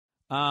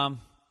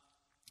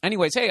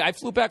Anyways, hey, I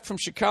flew back from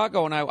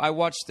Chicago, and I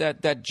watched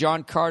that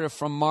John Carter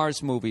from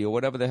Mars movie, or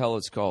whatever the hell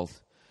it's called.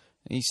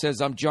 And he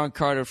says, I'm John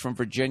Carter from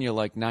Virginia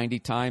like 90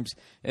 times,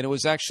 and it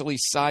was actually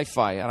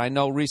sci-fi. And I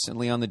know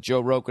recently on the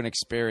Joe Rogan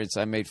Experience,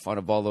 I made fun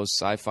of all those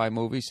sci-fi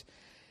movies.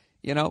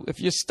 You know, if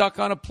you're stuck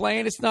on a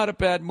plane, it's not a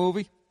bad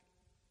movie.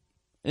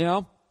 You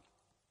know?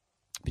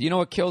 But you know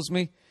what kills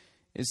me?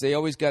 Is they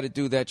always got to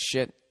do that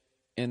shit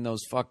in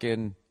those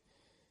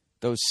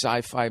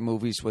sci-fi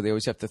movies where they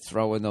always have to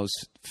throw in those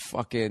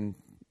fucking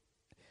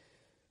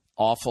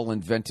awful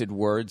invented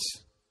words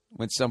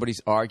when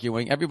somebody's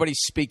arguing. Everybody's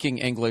speaking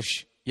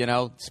English, you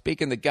know,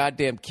 speaking the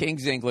goddamn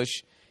King's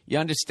English. You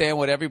understand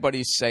what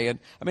everybody's saying.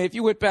 I mean, if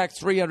you went back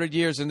 300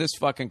 years in this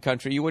fucking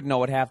country, you wouldn't know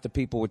what half the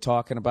people were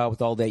talking about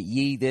with all that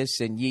ye this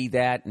and ye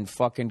that and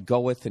fucking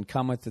goeth and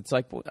cometh. It's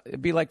like,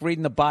 it'd be like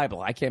reading the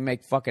Bible. I can't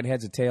make fucking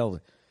heads or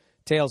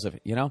tails of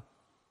it, you know?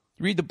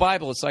 You read the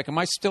Bible, it's like, am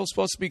I still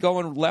supposed to be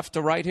going left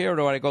to right here, or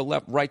do I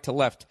go right to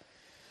left?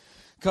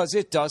 Because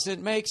it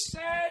doesn't make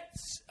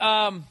sense.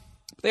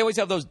 They always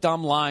have those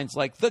dumb lines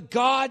like, the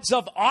gods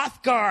of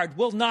Othgard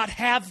will not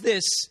have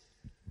this.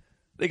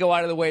 They go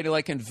out of the way to,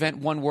 like, invent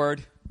one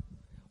word.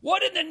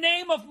 What in the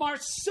name of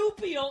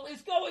marsupial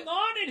is going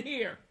on in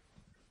here?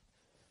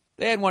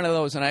 They had one of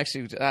those, and I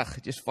actually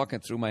just fucking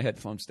threw my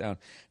headphones down.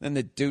 Then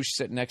the douche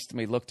sitting next to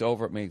me looked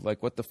over at me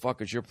like, what the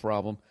fuck is your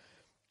problem?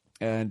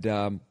 And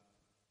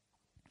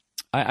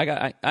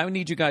I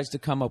need you guys to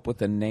come up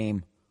with a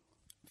name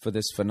for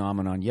this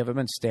phenomenon. You ever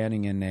been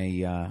standing in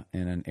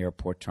an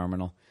airport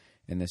terminal,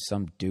 and there's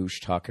some douche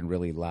talking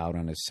really loud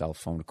on his cell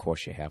phone? Of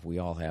course you have. We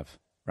all have,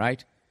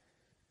 right?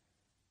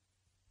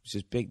 It's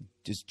this big,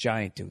 this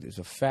giant dude. There's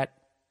a fat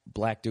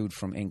black dude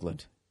from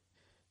England.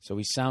 So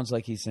he sounds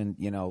like he's in,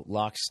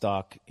 Lock,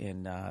 Stock,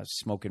 in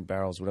Smoking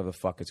Barrels, whatever the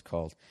fuck it's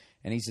called.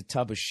 And he's a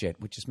tub of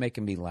shit, which is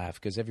making me laugh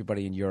because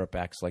everybody in Europe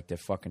acts like they're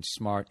fucking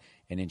smart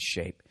and in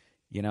shape.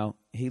 You know,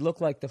 he looked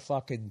like the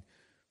fucking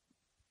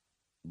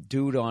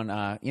dude on,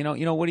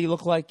 what do you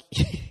look like?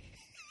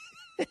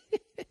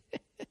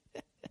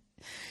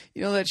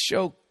 You know that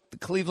show, the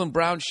Cleveland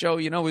Browns show,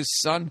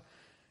 his son?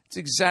 It's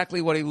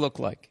exactly what he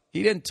looked like.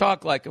 He didn't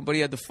talk like him, but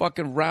he had the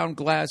fucking round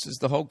glasses,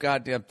 the whole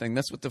goddamn thing.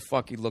 That's what the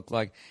fuck he looked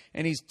like.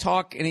 And he's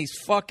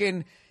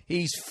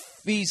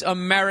he's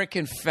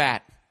American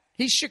fat.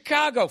 He's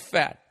Chicago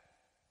fat.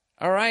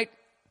 All right?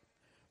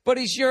 But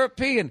he's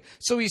European,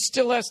 so he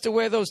still has to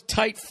wear those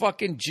tight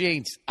fucking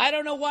jeans. I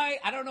don't know why.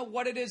 I don't know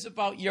what it is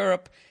about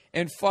Europe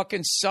and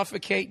fucking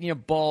suffocating your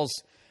balls.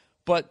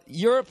 But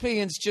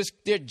Europeans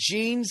their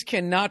jeans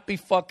cannot be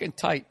fucking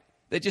tight.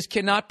 They just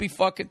cannot be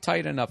fucking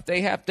tight enough.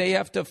 They have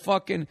to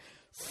fucking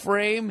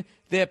frame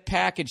their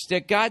package.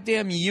 Their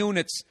goddamn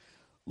units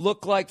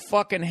look like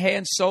fucking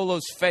Han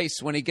Solo's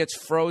face when he gets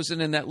frozen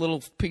in that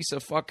little piece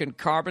of fucking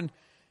carbon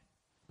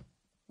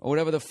or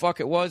whatever the fuck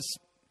it was.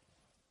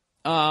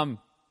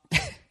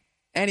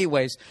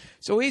 Anyways,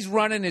 so he's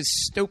running his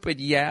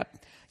stupid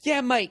yap.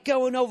 Yeah, mate,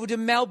 going over to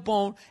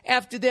Melbourne.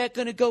 After that,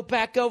 going to go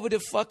back over to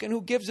fucking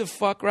who gives a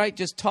fuck, right?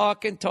 Just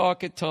talking.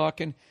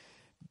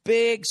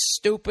 Big,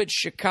 stupid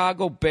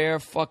Chicago Bear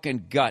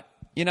fucking gut.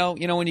 You know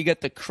when you get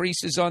the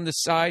creases on the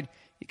side,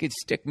 you could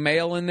stick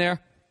mail in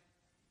there?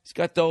 He's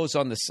got those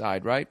on the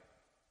side, right?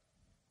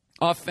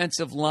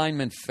 Offensive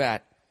lineman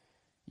fat.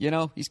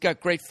 He's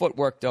got great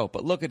footwork, though.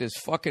 But look at his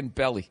fucking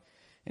belly.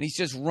 And he's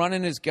just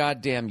running his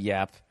goddamn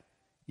yap.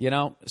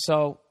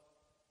 So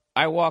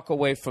I walk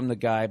away from the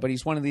guy, but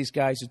he's one of these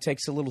guys who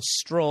takes a little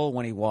stroll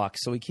when he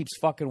walks. So he keeps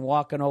fucking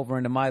walking over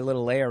into my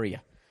little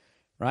area,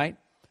 right?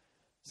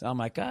 So I'm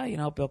like,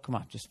 Bill, come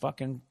on. Just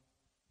fucking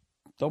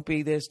don't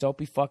be this. Don't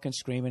be fucking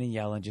screaming and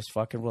yelling. Just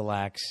fucking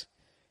relax.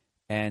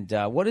 And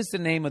what is the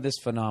name of this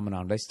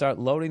phenomenon? They start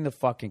loading the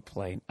fucking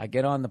plane. I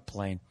get on the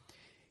plane.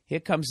 Here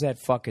comes that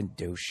fucking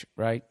douche,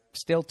 right?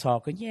 Still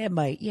talking. Yeah,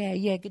 mate.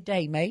 Yeah. Good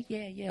day, mate.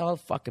 Yeah. All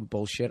fucking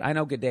bullshit. I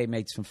know good day,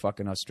 mate's from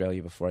fucking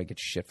Australia before I get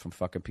shit from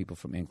fucking people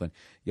from England.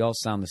 You all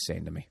sound the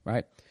same to me,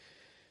 right?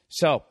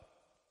 So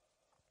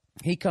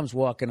he comes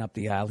walking up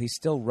the aisle. He's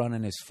still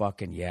running his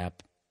fucking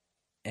yap.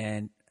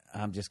 And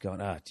I'm just going,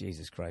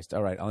 Jesus Christ.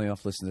 All right, I'll only have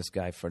to listen to this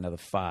guy for another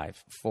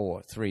 5,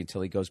 4, 3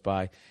 until he goes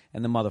by.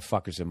 And the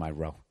motherfucker's in my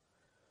row.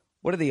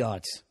 What are the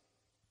odds?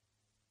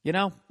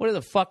 What are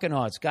the fucking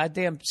odds?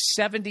 Goddamn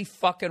 70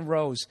 fucking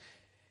rows.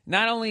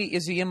 Not only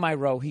is he in my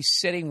row, he's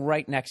sitting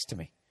right next to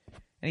me.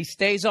 And he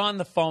stays on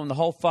the phone the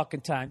whole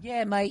fucking time.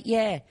 Yeah, mate,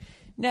 yeah.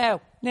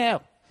 No.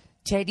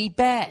 Teddy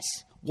Bass,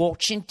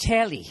 watching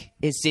telly.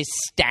 Is this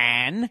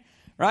Stan?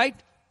 Right?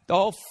 The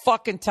whole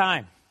fucking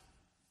time.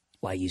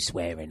 Why are you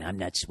swearing? I'm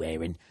not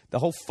swearing. The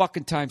whole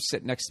fucking time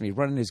sitting next to me,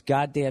 running his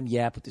goddamn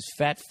yap with his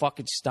fat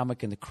fucking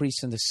stomach and the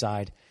crease in the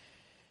side.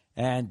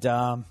 And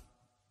the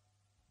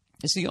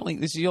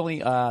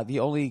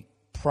only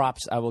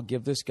props I will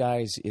give this guy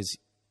is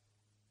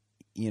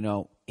he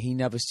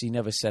never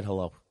said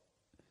hello.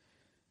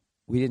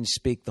 We didn't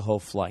speak the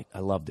whole flight. I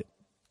loved it.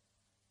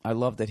 I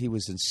love that he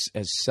was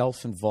as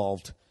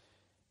self-involved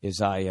as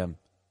I am.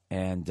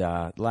 And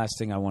last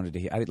thing I wanted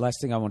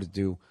to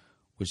do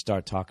would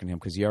start talking to him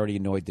because he already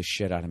annoyed the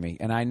shit out of me.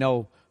 And I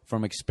know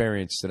from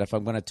experience that if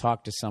I'm going to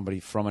talk to somebody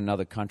from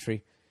another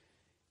country,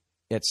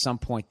 at some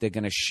point they're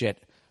going to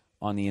shit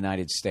on the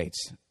United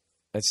States.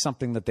 That's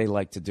something that they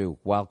like to do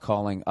while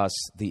calling us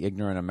the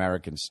ignorant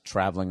Americans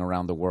traveling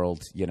around the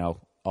world, you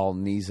know, all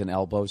knees and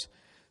elbows.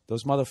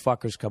 Those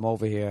motherfuckers come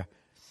over here,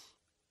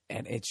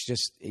 and it's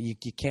just, you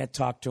can't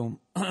talk to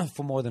them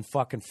for more than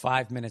fucking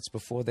 5 minutes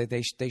before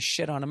they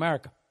shit on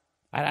America.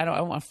 I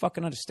don't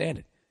fucking understand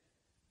it.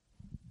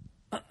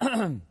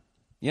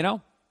 You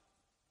know?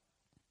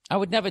 I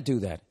would never do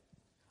that.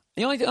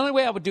 The only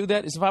way I would do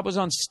that is if I was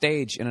on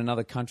stage in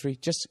another country,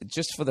 just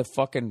for the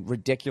fucking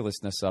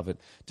ridiculousness of it,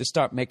 to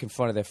start making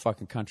fun of their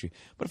fucking country.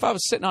 But if I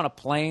was sitting on a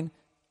plane,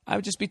 I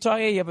would just be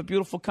talking, hey, you have a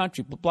beautiful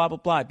country, blah, blah,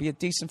 blah. Be a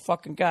decent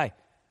fucking guy.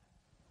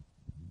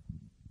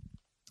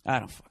 I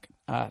don't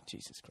fucking,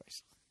 Jesus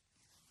Christ.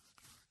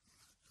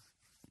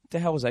 What the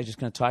hell was I just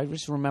going to talk? I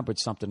just remembered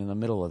something in the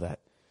middle of that.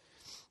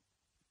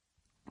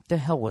 What the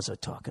hell was I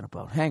talking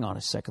about? Hang on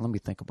a second. Let me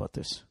think about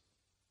this.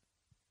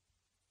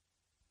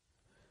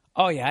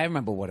 Oh, yeah, I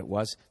remember what it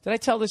was. Did I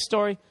tell this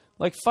story?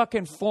 Like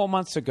fucking 4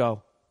 months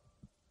ago,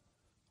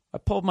 I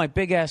pulled my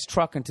big-ass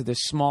truck into this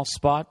small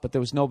spot, but there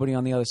was nobody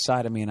on the other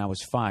side of me, and I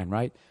was fine,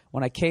 right?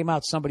 When I came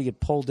out, somebody had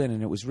pulled in,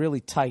 and it was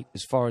really tight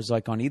as far as,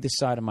 like, on either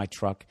side of my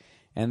truck,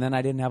 and then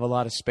I didn't have a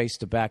lot of space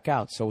to back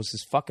out. So it was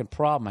this fucking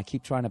problem. I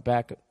keep trying to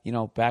back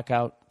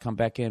out, come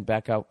back in,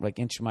 back out, like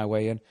inching my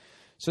way in.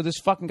 So this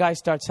fucking guy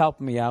starts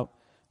helping me out.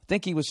 I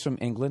think he was from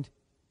England.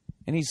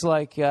 And he's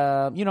like,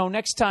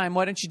 next time,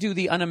 why don't you do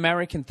the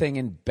un-American thing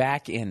and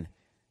back in?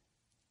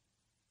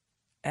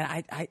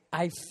 And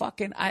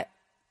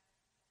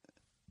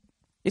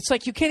it's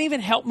like you can't even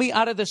help me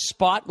out of the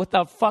spot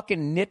without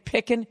fucking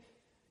nitpicking.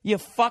 You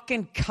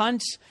fucking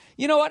cunts.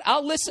 You know what?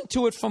 I'll listen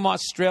to it from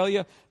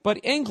Australia. But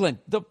England,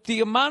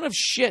 the amount of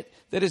shit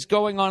that is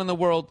going on in the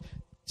world,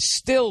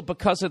 still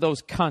because of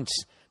those cunts.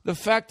 The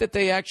fact that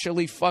they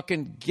actually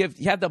fucking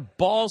had the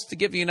balls to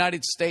give the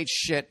United States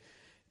shit.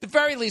 At the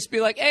very least,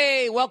 be like,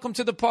 hey, welcome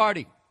to the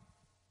party.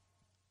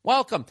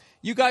 Welcome.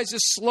 You guys are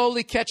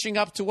slowly catching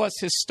up to us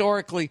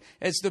historically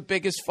as the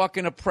biggest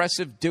fucking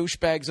oppressive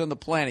douchebags on the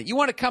planet. You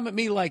want to come at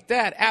me like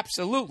that?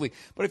 Absolutely.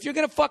 But if you're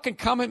going to fucking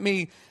come at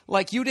me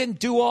like you didn't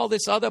do all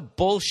this other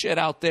bullshit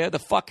out there, the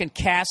fucking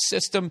caste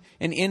system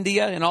in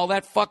India and all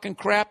that fucking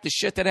crap, the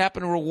shit that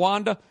happened in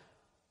Rwanda,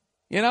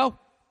 you know?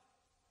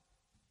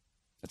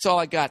 That's all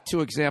I got.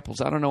 2 examples.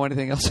 I don't know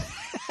anything else.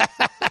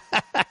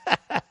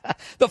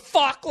 The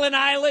Falkland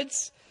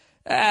Islands.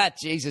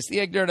 Jesus, the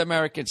ignorant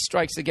American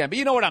strikes again. But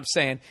you know what I'm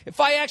saying. If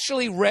I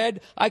actually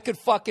read, I could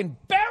fucking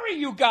bury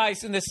you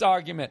guys in this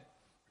argument.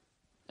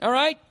 All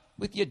right?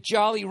 With your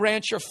Jolly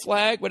Rancher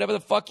flag, whatever the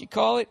fuck you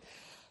call it.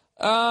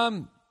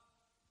 All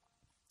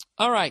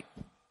right.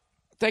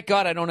 Thank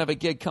God I don't have a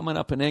gig coming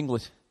up in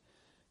England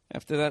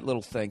after that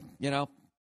little thing, you know.